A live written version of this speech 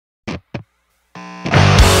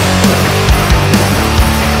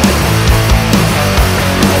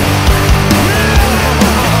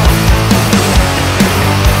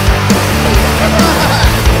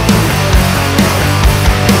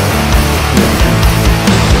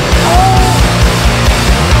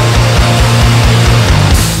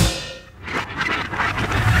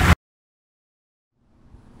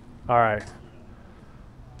All right,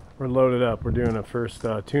 we're loaded up. We're doing a first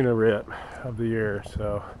tuna rip of the year.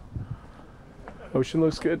 So ocean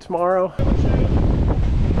looks good tomorrow.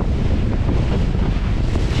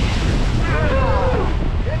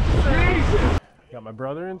 Got my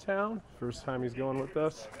brother in town. First time he's going with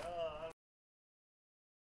us.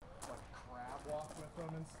 Like crab walk with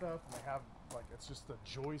them and stuff. And they have like it's just a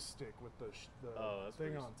joystick with the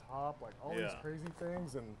thing on top, like all these crazy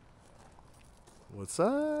things. And what's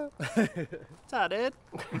up? What's up, dude?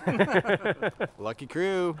 Lucky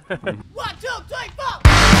crew. 1, 2, 3, 4.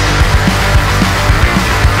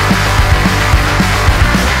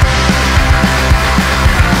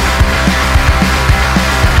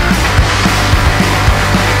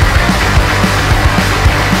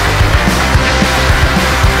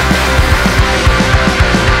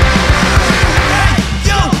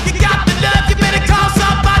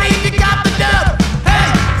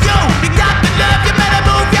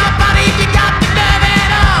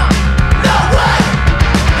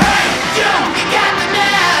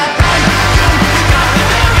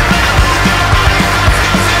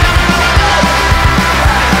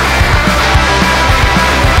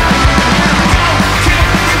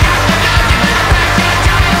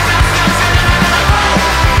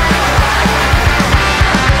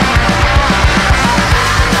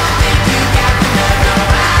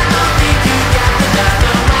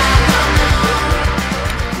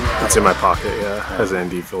 It's in my pocket, yeah. Has an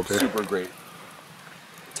ND filter. Super great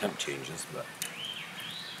temp changes, but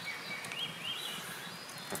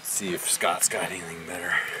let's see if Scott's got anything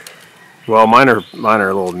better. Well, mine are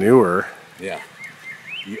a little newer. Yeah.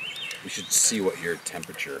 You should see what your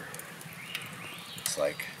temperature looks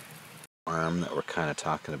like. Arm that we're kind of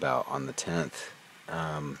talking about on the 10th.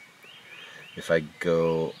 If I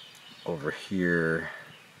go over here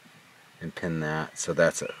and pin that, so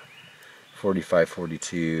that's a 45,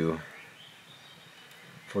 42,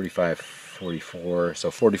 45, 44, so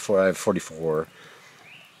 45, 44,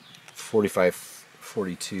 45,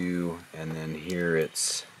 42, and then here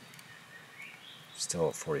it's still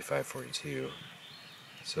at 45, 42.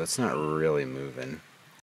 So it's not really moving.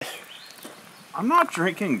 I'm not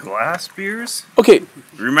drinking glass beers. Okay.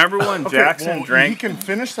 Remember when Jackson drank? You can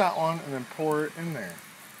finish that one and then pour it in there.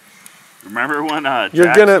 Remember when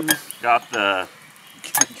Jackson got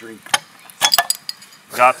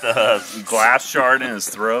the glass shard in his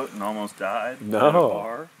throat and almost died? No. At a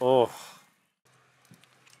bar? Oh.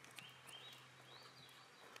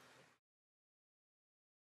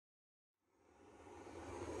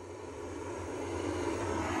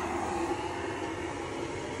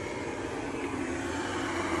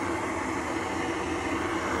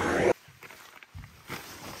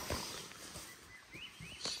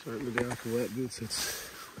 Starting the day off with wet boots, it's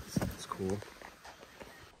cool.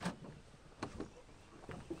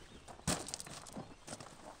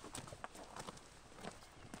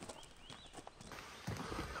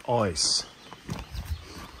 Ice.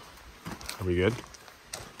 Are we good?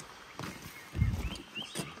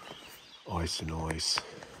 Ice and ice.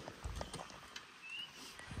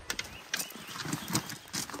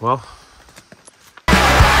 Well.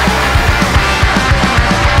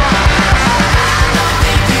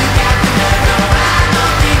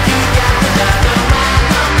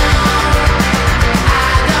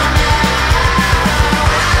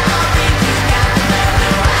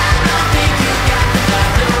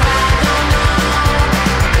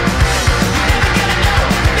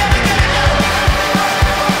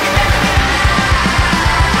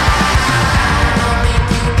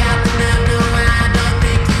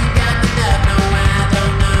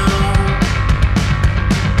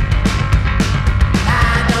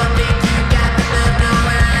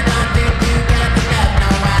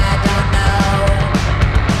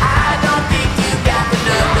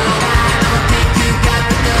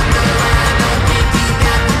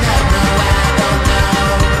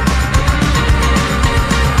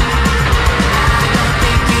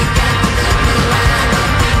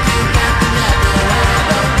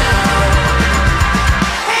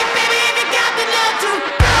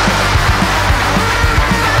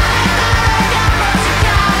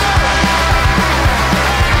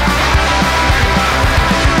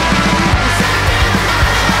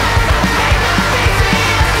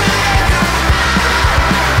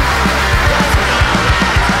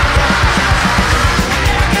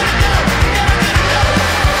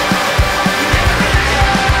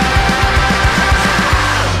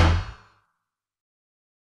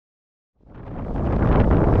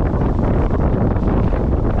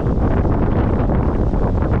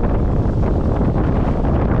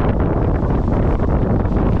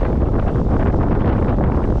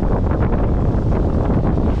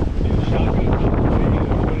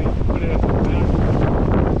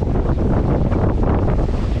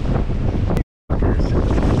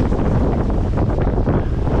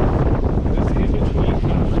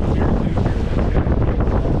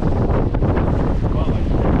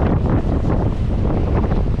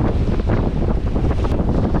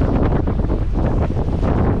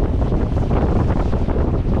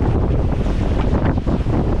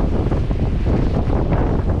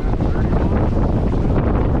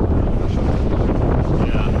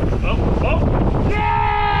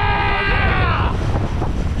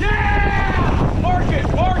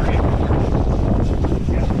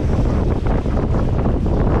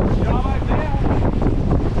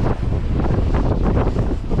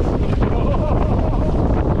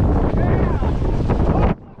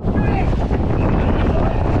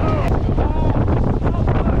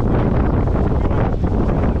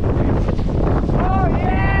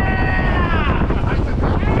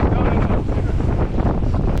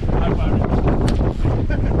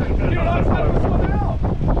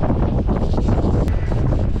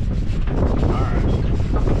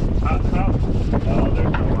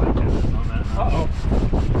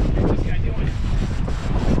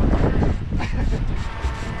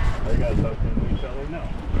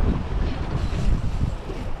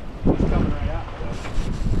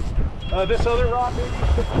 This other rod, maybe?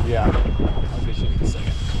 Yeah. I'll get you in a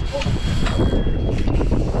second.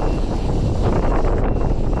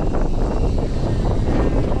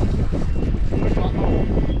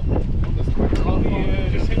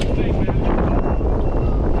 Just hit the thing, man.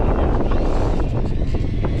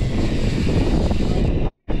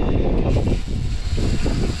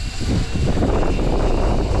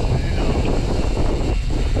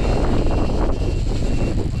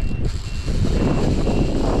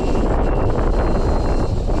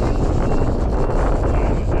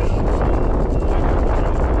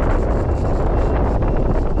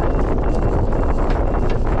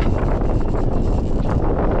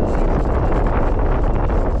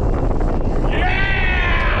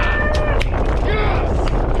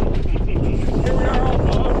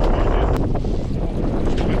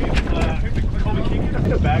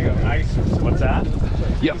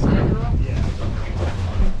 Yep.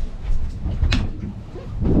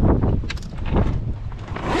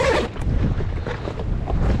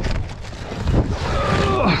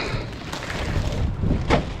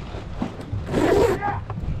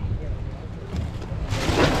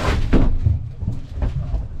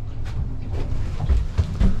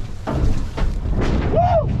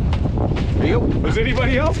 There you go. Does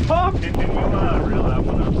anybody else pump? Can you reel that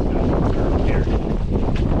one up? Here.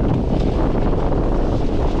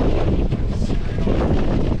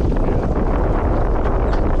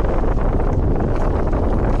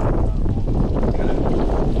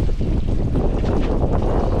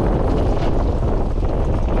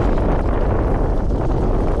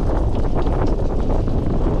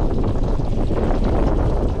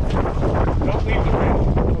 Don't leave the ring.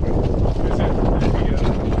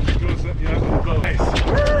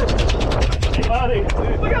 Buddy,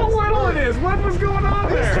 look how little it is. What was going on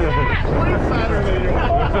there? Way fatter than you are.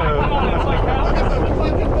 It's like how? Look at the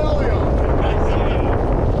fucking belly on it.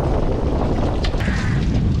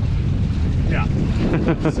 Yeah.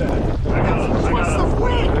 I got the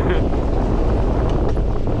weight.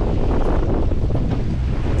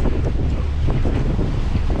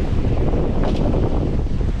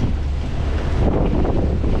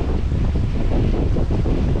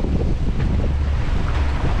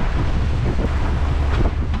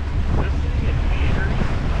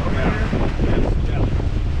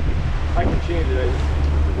 I can change it.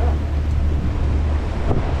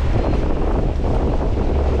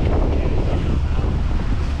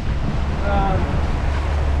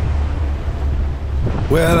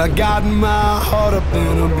 Well, I got my heart up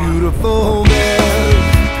in a beautiful mess.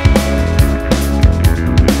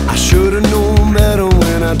 I should've known better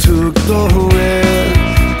when I took the risk.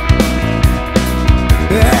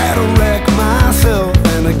 Had to wreck myself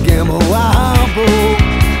and a gamble I broke.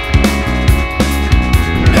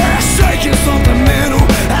 Yeah, shaking something mental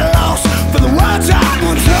I lost for the words I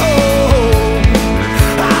once told.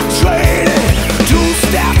 I traded 2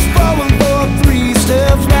 steps forward for 3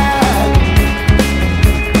 steps back.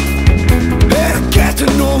 Get to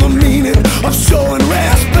know the meaning of showing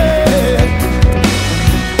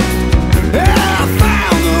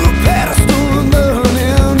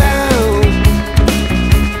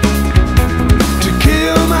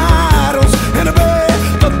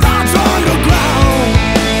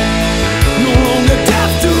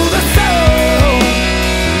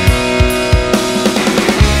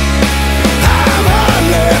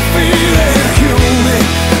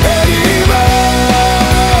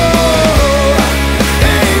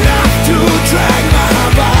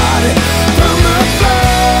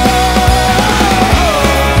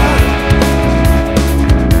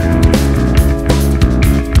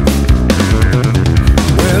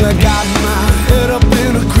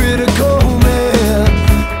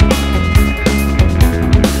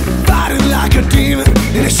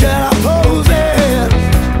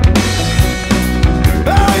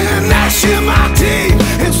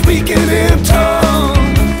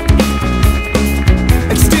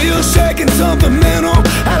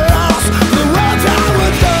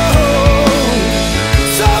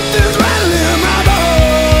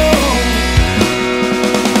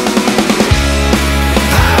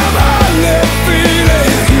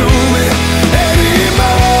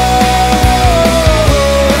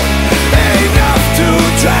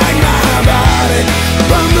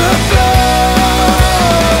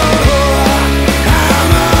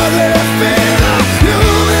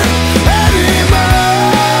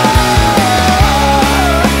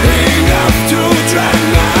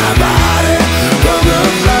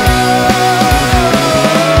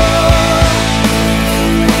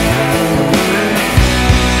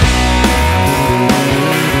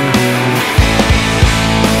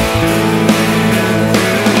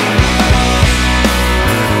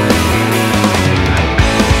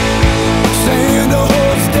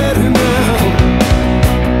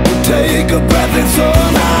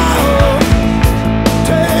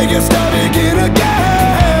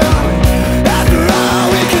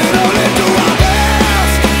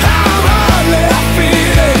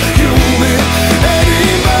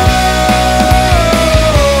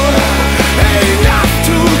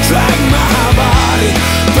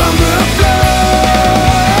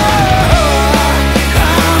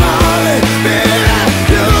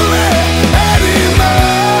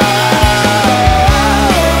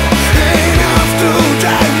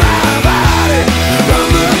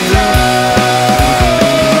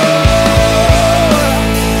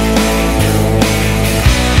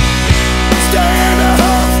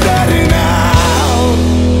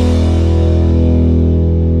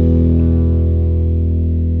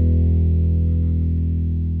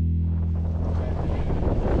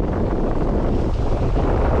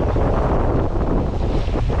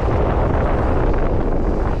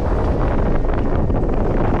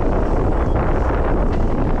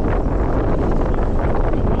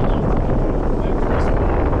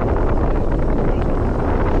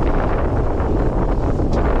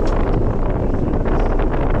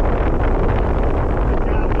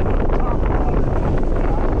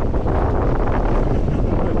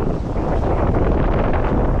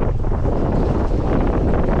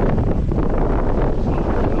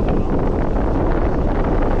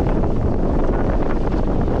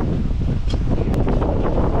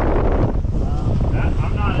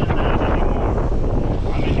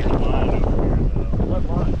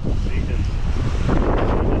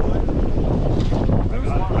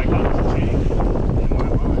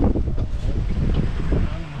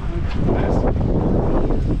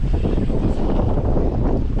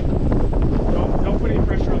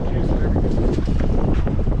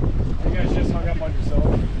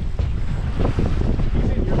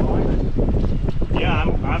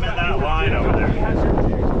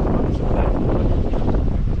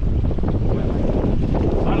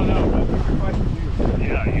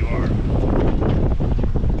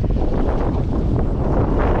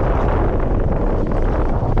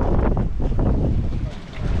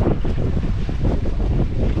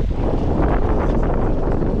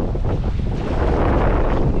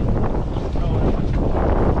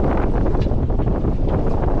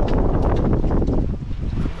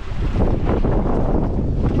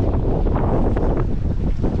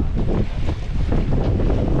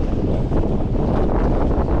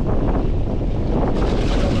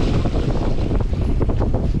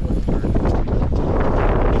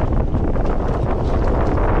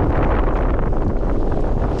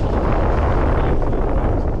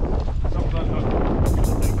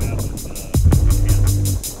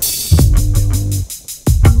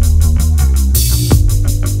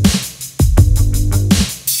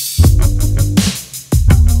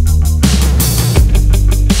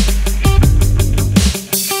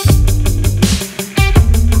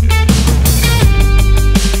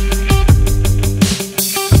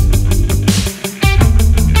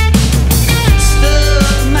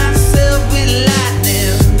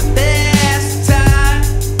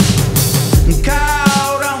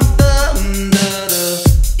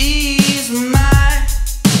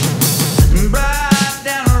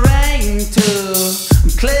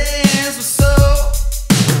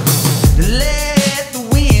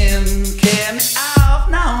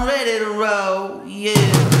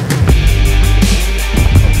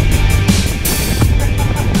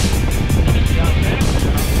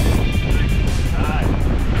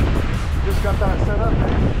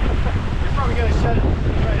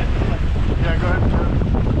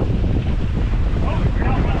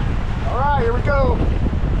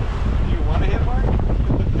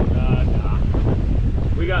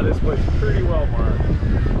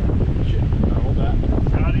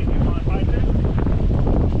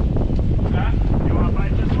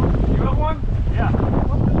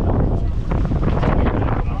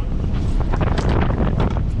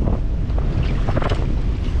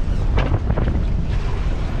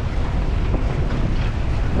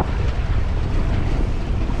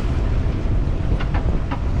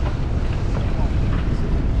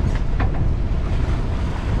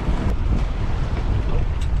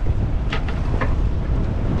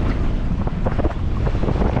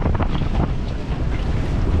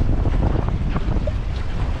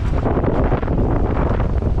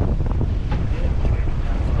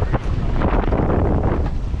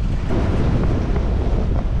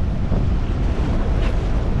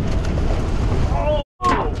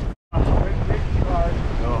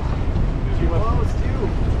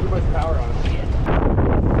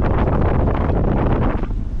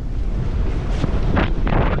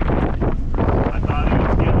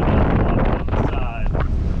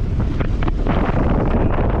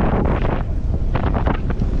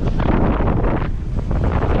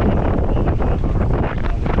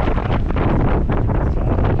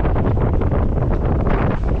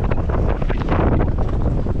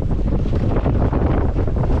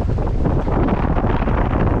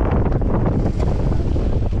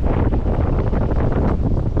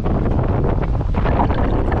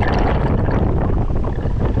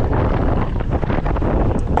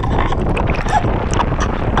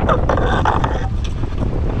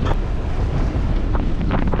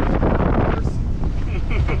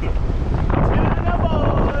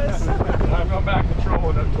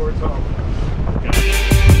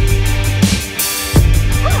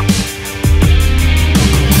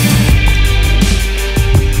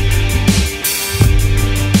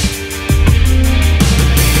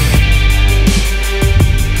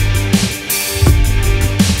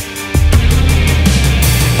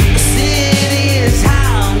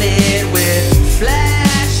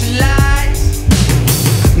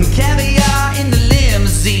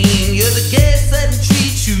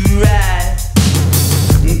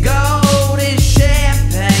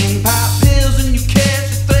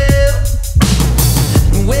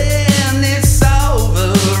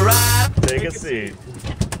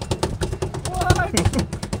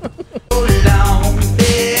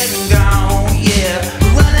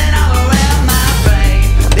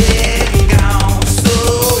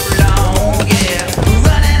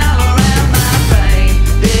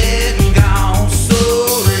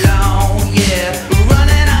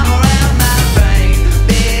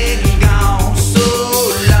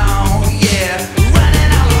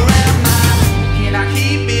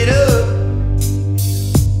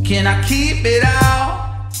Can I keep it out?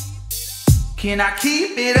 Can I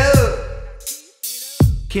keep it up?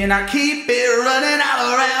 Can I keep it running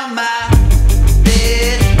all around my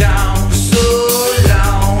bed? Gone so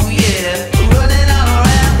long, yeah. Running all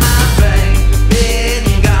around my brain. Bed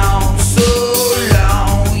gone so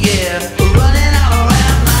long, yeah. Running all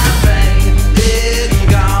around my brain. Bed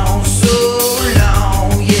gone so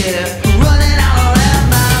long, yeah. Running all around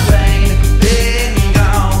my brain. Bed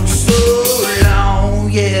gone so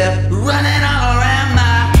long, yeah. Running all around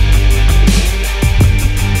my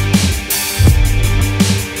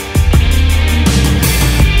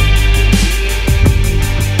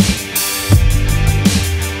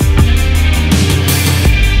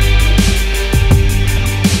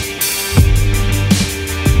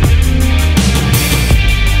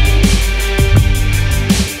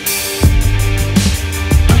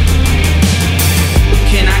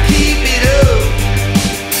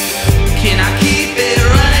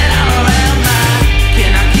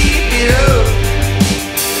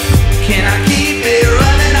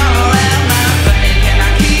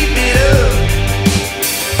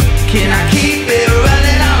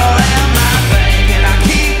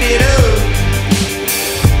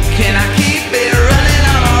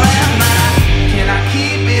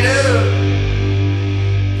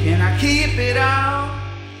keep it up.